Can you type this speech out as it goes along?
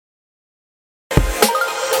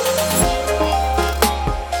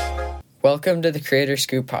Welcome to the Creator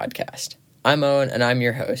Scoop podcast. I'm Owen and I'm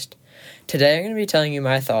your host. Today I'm going to be telling you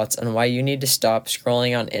my thoughts on why you need to stop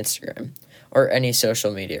scrolling on Instagram, or any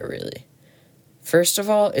social media really. First of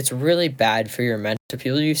all, it's really bad for your mental. The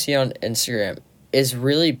people you see on Instagram is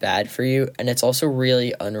really bad for you, and it's also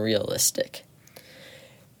really unrealistic.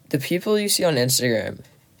 The people you see on Instagram,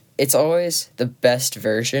 it's always the best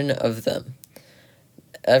version of them.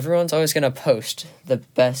 Everyone's always going to post the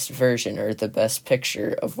best version or the best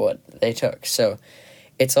picture of what they took. So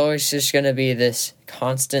it's always just going to be this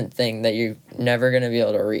constant thing that you're never going to be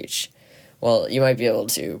able to reach. Well, you might be able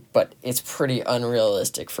to, but it's pretty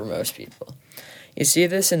unrealistic for most people. You see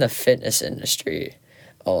this in the fitness industry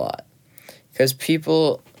a lot, because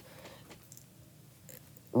people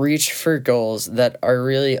reach for goals that are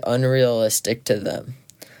really unrealistic to them.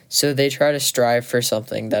 So they try to strive for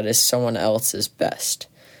something that is someone else's best.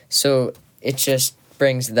 So it just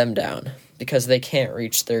brings them down because they can't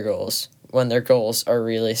reach their goals when their goals are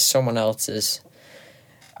really someone else's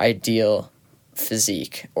ideal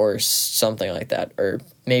physique or something like that, or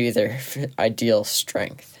maybe their ideal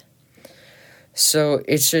strength. So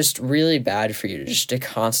it's just really bad for you to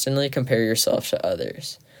constantly compare yourself to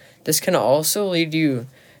others. This can also lead you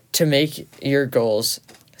to make your goals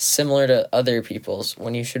similar to other people's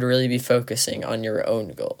when you should really be focusing on your own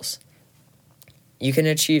goals. You can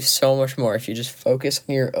achieve so much more if you just focus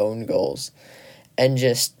on your own goals and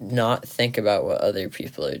just not think about what other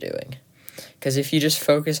people are doing. Because if you just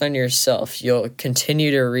focus on yourself, you'll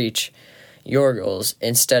continue to reach your goals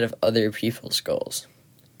instead of other people's goals.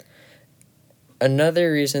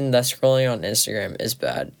 Another reason that scrolling on Instagram is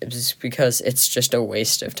bad is because it's just a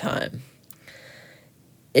waste of time.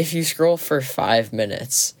 If you scroll for 5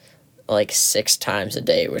 minutes, like 6 times a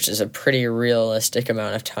day, which is a pretty realistic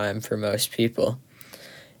amount of time for most people,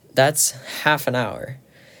 that's half an hour.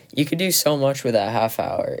 You could do so much with that half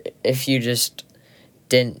hour if you just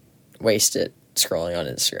didn't waste it scrolling on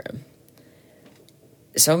Instagram.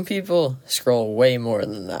 Some people scroll way more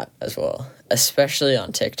than that as well, especially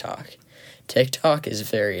on TikTok. TikTok is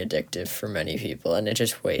very addictive for many people, and it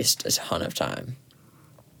just wastes a ton of time.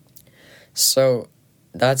 So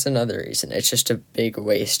that's another reason. It's just a big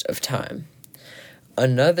waste of time.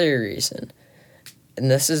 Another reason, and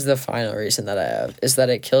this is the final reason that I have, is that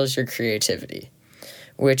it kills your creativity,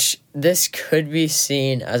 which this could be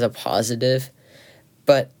seen as a positive,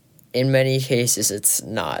 but in many cases it's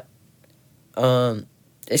not.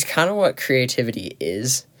 It's kind of what creativity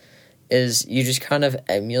is you just kind of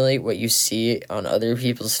emulate what you see on other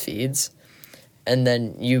people's feeds, and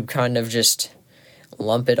then you kind of just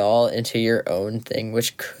lump it all into your own thing,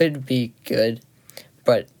 which could be good,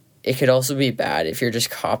 but it could also be bad if you're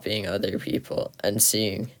just copying other people and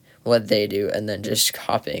seeing what they do and then just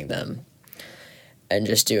copying them and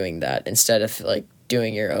just doing that instead of like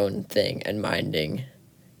doing your own thing and minding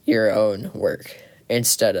your own work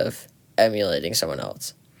instead of emulating someone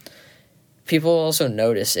else. People also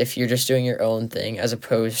notice if you're just doing your own thing as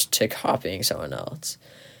opposed to copying someone else.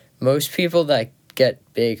 Most people that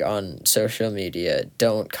get big on social media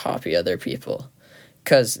don't copy other people,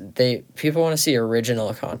 because people want to see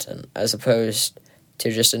original content as opposed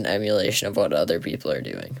to just an emulation of what other people are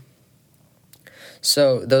doing.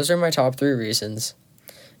 So those are my top 3 reasons.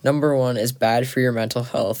 Number 1 is bad for your mental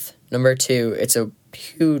health. Number 2, it's a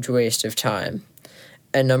huge waste of time.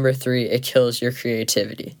 And number 3, it kills your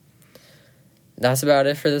creativity. That's about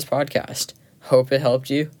it for this podcast. Hope it helped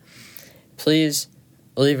you. Please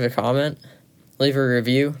leave a comment, leave a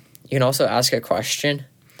review. You can also ask a question.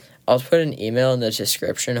 I'll put an email in the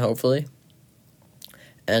description, hopefully.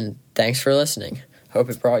 And thanks for listening. Hope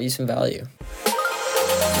it brought you some value.